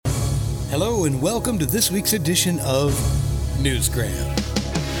Hello and welcome to this week's edition of Newsgram.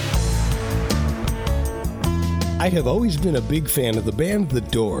 I have always been a big fan of the band The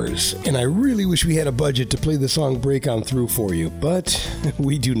Doors, and I really wish we had a budget to play the song Break On Through for you, but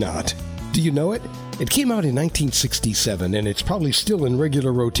we do not. Do you know it? It came out in 1967, and it's probably still in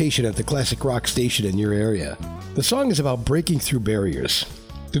regular rotation at the classic rock station in your area. The song is about breaking through barriers.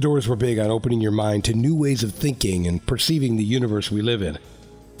 The Doors were big on opening your mind to new ways of thinking and perceiving the universe we live in.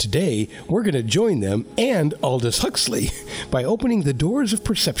 Today, we're going to join them and Aldous Huxley by opening the doors of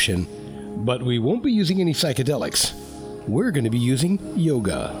perception, but we won't be using any psychedelics. We're going to be using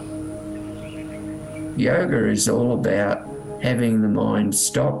yoga. Yoga is all about having the mind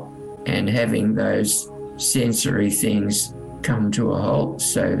stop and having those sensory things come to a halt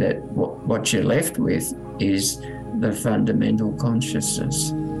so that what you're left with is the fundamental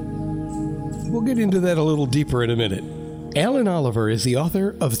consciousness. We'll get into that a little deeper in a minute. Alan Oliver is the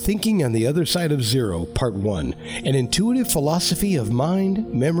author of Thinking on the Other Side of Zero, Part 1, an intuitive philosophy of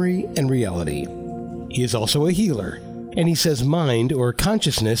mind, memory, and reality. He is also a healer, and he says mind or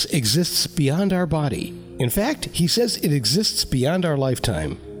consciousness exists beyond our body. In fact, he says it exists beyond our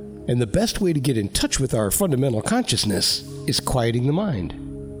lifetime. And the best way to get in touch with our fundamental consciousness is quieting the mind.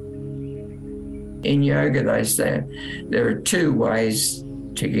 In yoga, they say there are two ways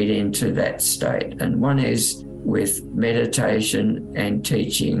to get into that state, and one is with meditation and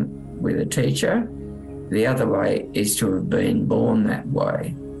teaching with a teacher. The other way is to have been born that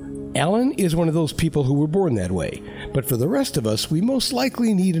way. Alan is one of those people who were born that way, but for the rest of us, we most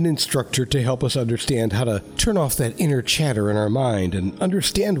likely need an instructor to help us understand how to turn off that inner chatter in our mind and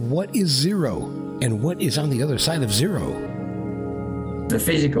understand what is zero and what is on the other side of zero. The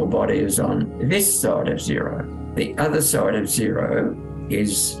physical body is on this side of zero. The other side of zero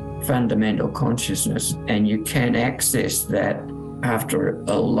is fundamental consciousness, and you can access that after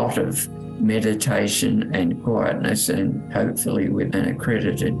a lot of meditation and quietness, and hopefully with an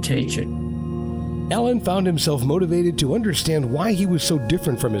accredited teacher. Alan found himself motivated to understand why he was so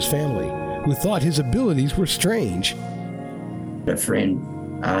different from his family, who thought his abilities were strange. A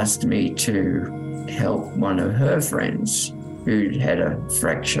friend asked me to help one of her friends who'd had a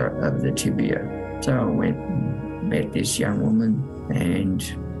fracture of the tibia. So I went and met this young woman, and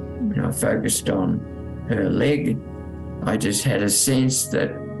when I focused on her leg, I just had a sense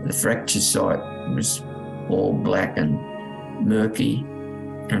that the fracture site was all black and murky,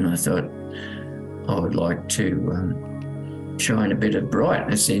 and I thought I would like to shine a bit of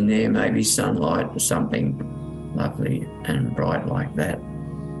brightness in there, maybe sunlight or something lovely and bright like that.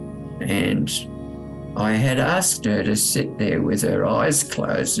 And I had asked her to sit there with her eyes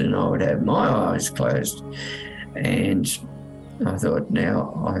closed, and I would have my eyes closed. And I thought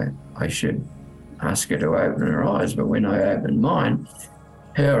now I should ask her to open her eyes, but when I opened mine,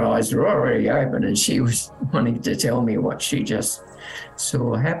 her eyes were already open, and she was wanting to tell me what she just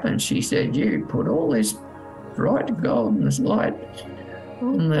saw happen. She said, "You put all this bright golden light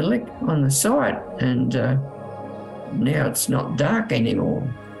on the side, and now it's not dark anymore."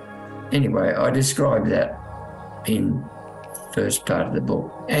 Anyway, I described that in first part of the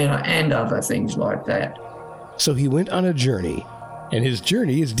book, and other things like that. So he went on a journey, and his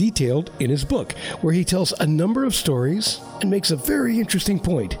journey is detailed in his book, where he tells a number of stories and makes a very interesting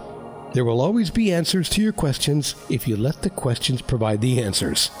point. There will always be answers to your questions if you let the questions provide the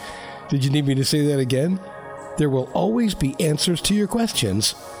answers. Did you need me to say that again? There will always be answers to your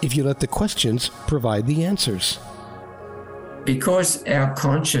questions if you let the questions provide the answers. Because our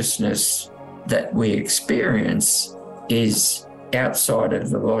consciousness that we experience is outside of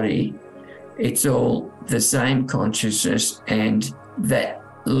the body, it's all the same consciousness, and that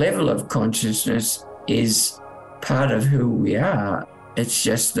level of consciousness is part of who we are. It's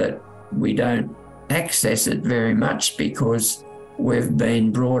just that we don't access it very much because we've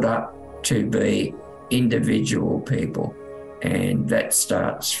been brought up to be individual people, and that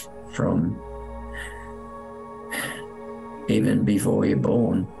starts from even before you're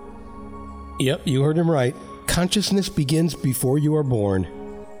born. Yep, you heard him right. Consciousness begins before you are born.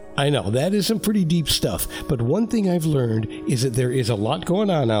 I know, that is some pretty deep stuff, but one thing I've learned is that there is a lot going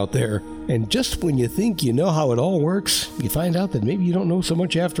on out there, and just when you think you know how it all works, you find out that maybe you don't know so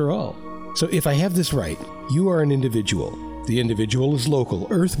much after all. So if I have this right, you are an individual. The individual is local,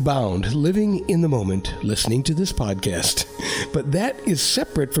 earthbound, living in the moment, listening to this podcast. But that is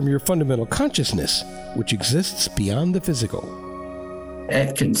separate from your fundamental consciousness, which exists beyond the physical.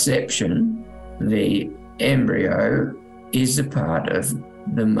 At conception, the embryo is a part of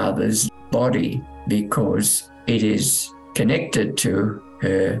the mother's body because it is connected to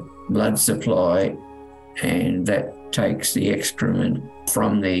her blood supply, and that takes the excrement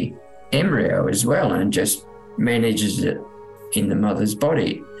from the embryo as well and just manages it in the mother's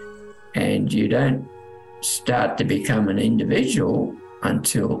body. And you don't start to become an individual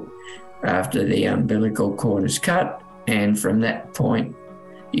until after the umbilical cord is cut. And from that point,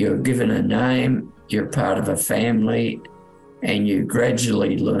 you're given a name, you're part of a family, and you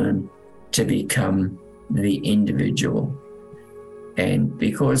gradually learn to become the individual. And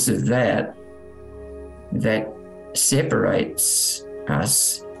because of that, that separates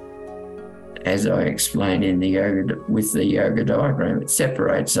us, as I explain in the yoga, with the yoga diagram, it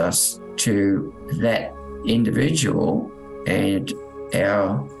separates us to that individual, and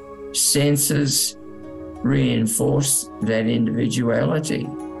our senses reinforce that individuality.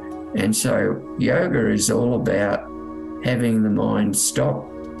 And so yoga is all about having the mind stop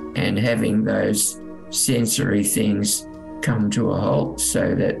and having those sensory things come to a halt,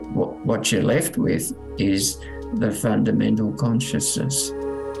 so that what you're left with is the fundamental consciousness.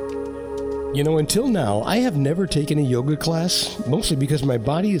 You know, until now, I have never taken a yoga class, mostly because my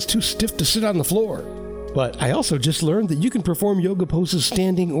body is too stiff to sit on the floor. But I also just learned that you can perform yoga poses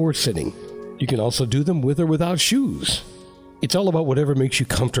standing or sitting. You can also do them with or without shoes. It's all about whatever makes you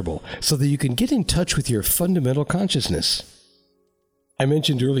comfortable, so that you can get in touch with your fundamental consciousness. I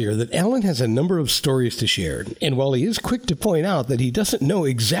mentioned earlier that Alan has a number of stories to share, and while he is quick to point out that he doesn't know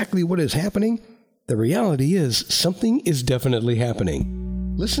exactly what is happening, the reality is something is definitely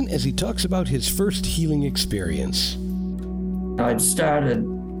happening. Listen as he talks about his first healing experience. I'd started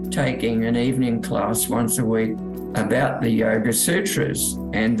taking an evening class once a week about the Yoga Sutras,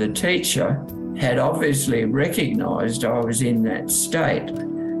 and the teacher had obviously recognized I was in that state.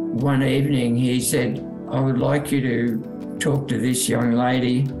 One evening he said, "I would like you to talk to this young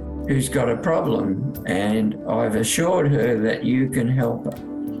lady who's got a problem, and I've assured her that you can help her."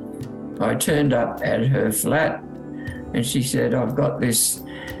 I turned up at her flat and she said, "I've got this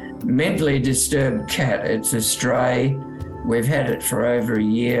mentally disturbed cat. It's a stray. We've had it for over a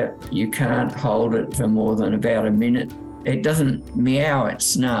year. You can't hold it for more than about a minute. It doesn't meow, it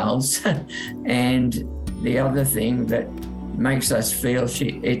snarls." And the other thing that makes us feel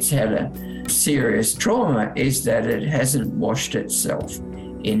it's had a serious trauma is that it hasn't washed itself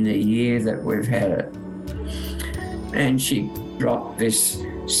in the year that we've had it. And she dropped this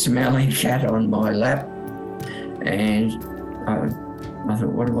smelly cat on my lap, and I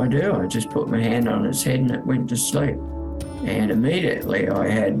thought, what do? I just put my hand on its head and it went to sleep. And immediately I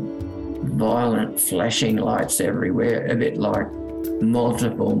had violent flashing lights everywhere, a bit like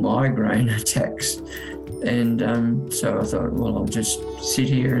multiple migraine attacks. And so I thought, well, I'll just sit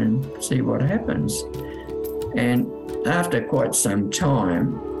here and see what happens. And after quite some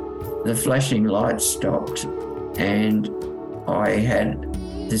time, the flashing lights stopped, and I had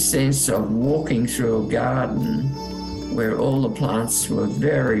the sense of walking through a garden where all the plants were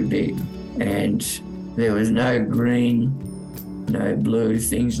very big, and there was no green, no blue,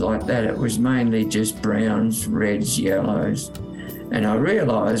 things like that. It was mainly just browns, reds, yellows. And I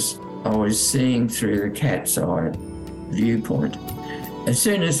realised I was seeing through the cat's eye viewpoint. As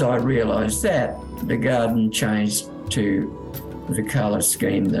soon as I realised that, the garden changed to the colour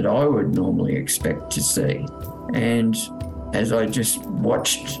scheme that I would normally expect to see. And as I just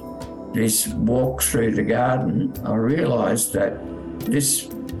watched this walk through the garden, I realised that this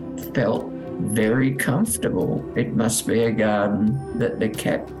felt very comfortable. It must be a garden that the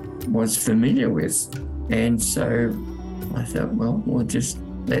cat was familiar with. And so I thought, well, we'll just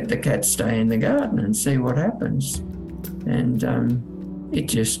let the cat stay in the garden and see what happens. And it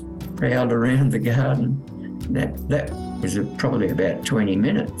just prowled around the garden. That was probably about 20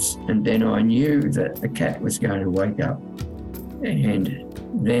 minutes. And then I knew that the cat was going to wake up. And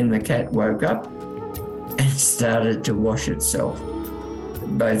then the cat woke up and started to wash itself.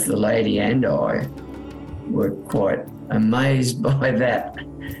 Both the lady and I were quite amazed by that.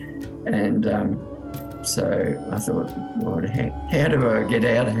 And so I thought, Lord, how do I get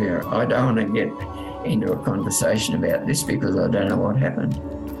out of here? I don't want to get into a conversation about this because I don't know what happened.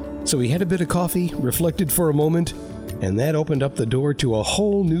 So he had a bit of coffee, reflected for a moment, and that opened up the door to a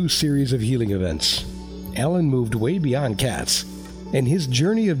whole new series of healing events. Alan moved way beyond cats, and his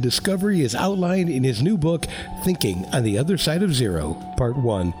journey of discovery is outlined in his new book, Thinking on the Other Side of Zero, Part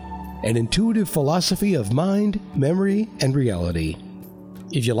 1, An Intuitive Philosophy of Mind, Memory, and Reality.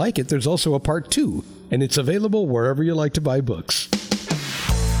 If you like it, there's also a Part 2, and it's available wherever you like to buy books.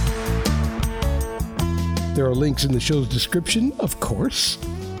 There are links in the show's description, of course,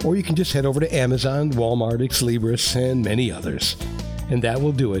 or you can just head over to Amazon, Walmart, Ex Libris, and many others. And that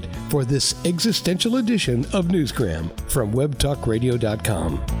will do it for this existential edition of Newsgram from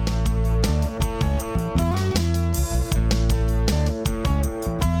webtalkradio.com.